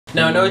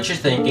Now I know what you're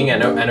thinking. I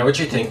know what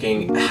you're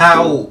thinking.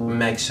 How,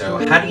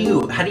 Megso?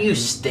 How do you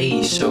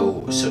stay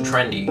so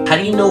trendy? How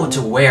do you know what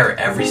to wear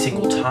every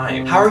single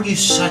time? How are you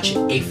such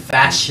a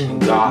fashion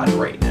god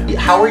right now?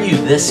 How are you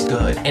this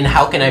good? And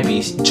how can I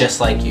be just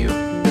like you?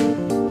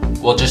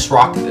 Well, just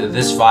rock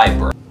this vibe,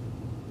 bro.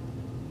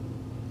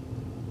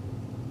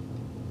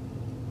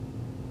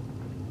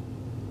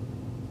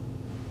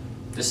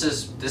 This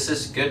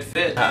is good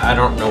fit. I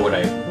don't know what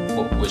I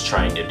was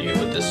trying to do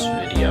with this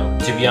video.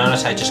 To be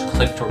honest, I just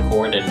clicked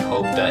record and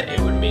hoped that it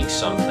would make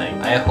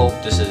something. I hope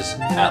this is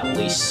at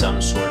least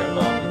some sort of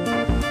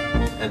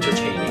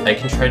entertaining. I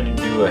can try to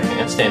do a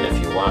handstand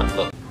if you want.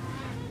 Look.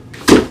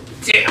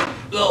 Damn.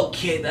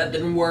 Okay, that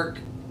didn't work.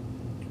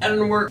 That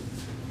didn't work.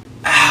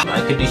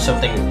 I could do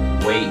something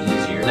way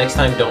easier. Next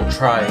time, don't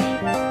try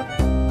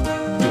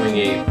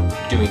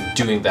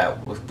doing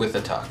that with the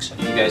tux.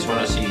 You guys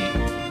want to see a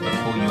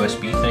cool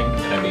USB thing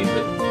that I made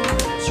with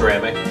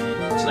ceramic?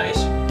 It's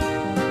nice.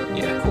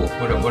 Yeah, cool.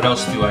 What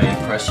else do I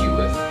impress you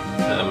with?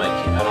 I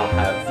don't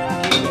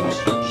have gaming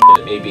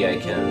shit. Maybe I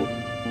can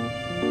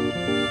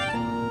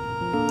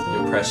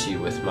impress you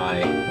with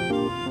my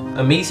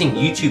amazing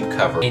YouTube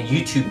cover and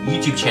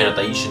YouTube channel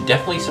that you should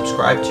definitely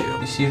subscribe to.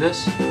 You see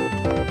this?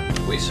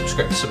 Wait,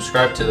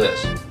 subscribe to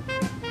this.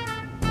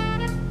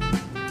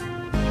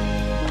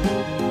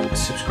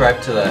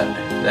 Subscribe to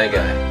that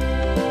guy.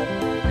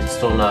 It's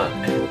still not.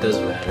 It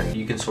doesn't matter.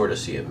 You can sort of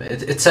see it.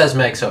 It says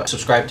Meg, so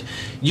subscribe.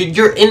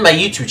 You're in my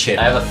YouTube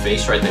channel. I have a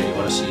face right there. You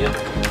want to see it?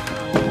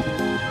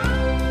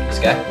 This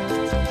guy.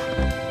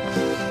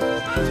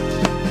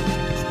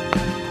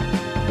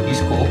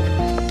 He's cool.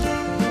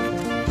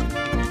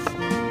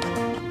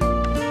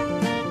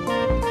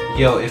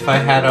 Yo, if I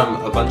had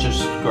a bunch of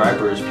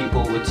subscribers,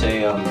 people would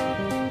say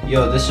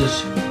yo, this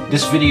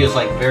video is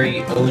like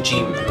very OG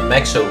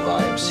Megso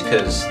vibes,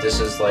 because this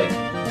is like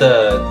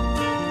the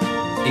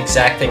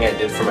exact thing I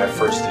did for my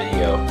first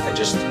video. I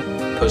just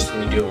posted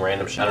me doing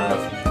random shit. I don't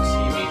know if you can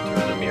see me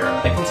through the mirror.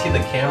 I can see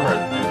the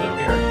camera through the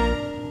mirror.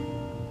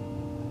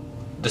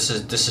 This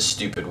is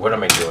stupid. What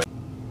am I doing?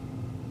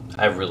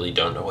 I really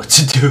don't know what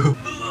to do.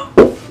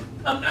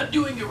 I'm not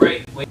doing it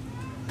right. Wait.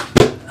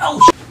 Oh,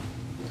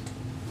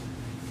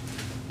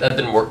 that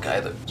didn't work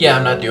either. Yeah,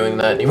 I'm not doing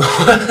that anymore.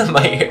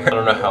 My hair. I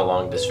don't know how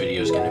long this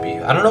video is gonna be.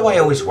 I don't know why I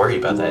always worry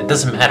about that. It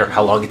doesn't matter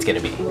how long it's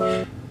gonna be.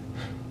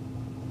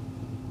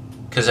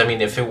 Cause I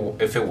mean, if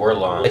it were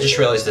long, I just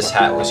realized this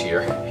hat was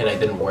here and I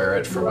didn't wear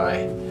it for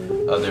my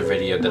other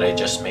video that I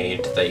just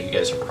made that you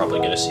guys are probably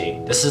gonna see.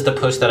 This is the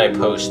post that I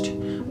post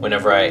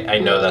whenever I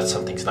know that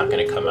something's not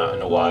gonna come out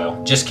in a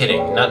while. Just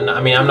kidding.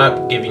 I mean, I'm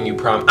not giving you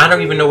I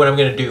don't even know what I'm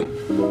gonna do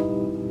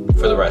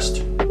for the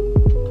rest.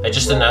 I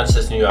just announced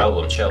this new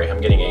album, chill. I'm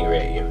getting angry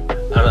at you.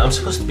 I'm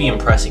supposed to be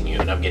impressing you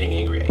and I'm getting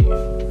angry at you.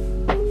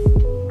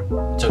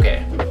 It's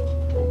okay.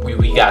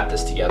 We got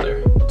this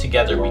together.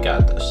 Together we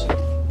got this.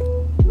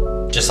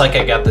 Just like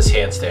I got this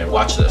handstand.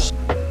 Watch this.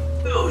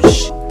 Oh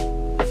shit.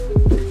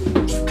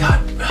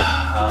 God.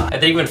 I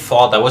didn't even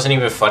fall. That wasn't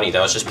even funny.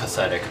 That was just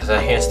pathetic.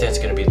 That handstand's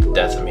gonna be the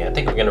death of me. I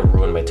think I'm gonna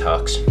ruin my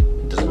tux.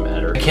 It doesn't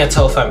matter. I can't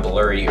tell if I'm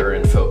blurry or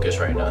in focus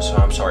right now, so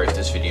I'm sorry if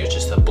this video is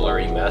just a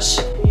blurry mess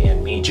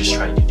and me just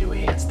trying to do a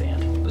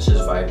handstand. Let's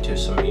just vibe to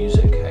some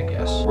music, I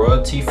guess.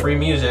 Royalty-free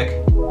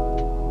music.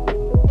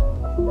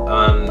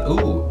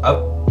 Ooh,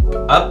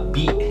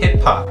 upbeat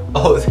hip-hop.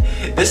 Oh,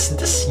 this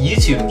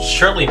YouTube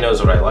surely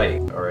knows what I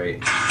like. All right.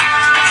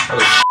 Oh,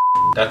 shit.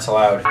 That's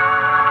loud.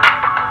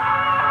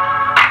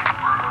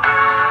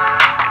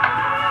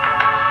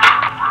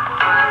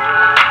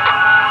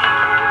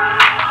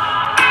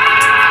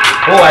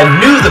 Oh, I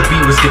knew the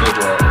beat was gonna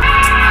grow.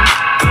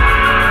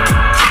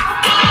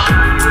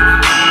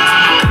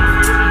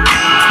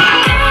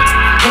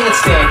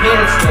 Handstand,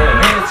 handstand,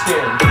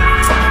 handstand.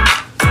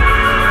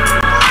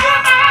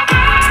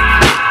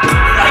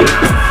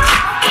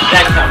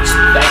 That counts,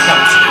 that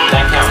counts,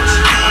 that counts.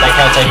 That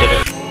counts, I did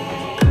it.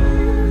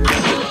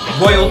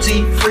 Royalty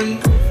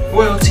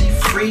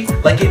free,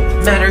 like it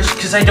matters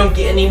because I don't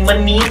get any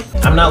money.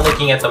 I'm not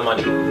looking at the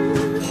money.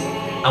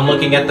 I'm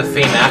looking at the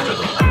fame after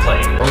I'm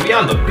playing. Are we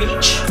on the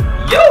beach?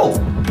 Yo!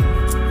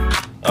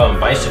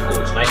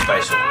 Bicycles, nice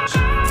bicycles.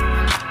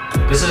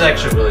 This is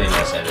actually really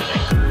nice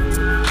editing.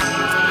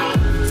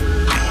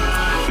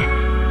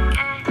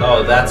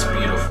 Oh, that's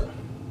beautiful.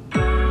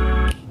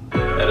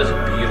 That is a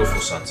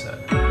beautiful sunset.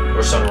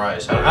 Or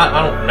sunrise.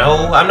 I don't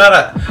know. I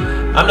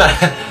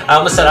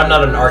almost said I'm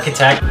not an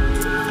architect.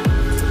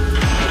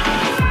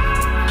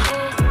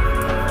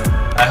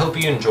 I hope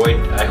you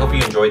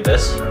enjoyed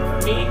this.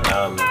 Me,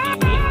 being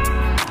me.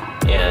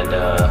 And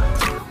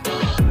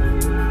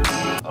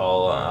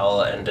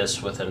I'll end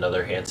this with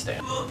another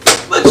handstand.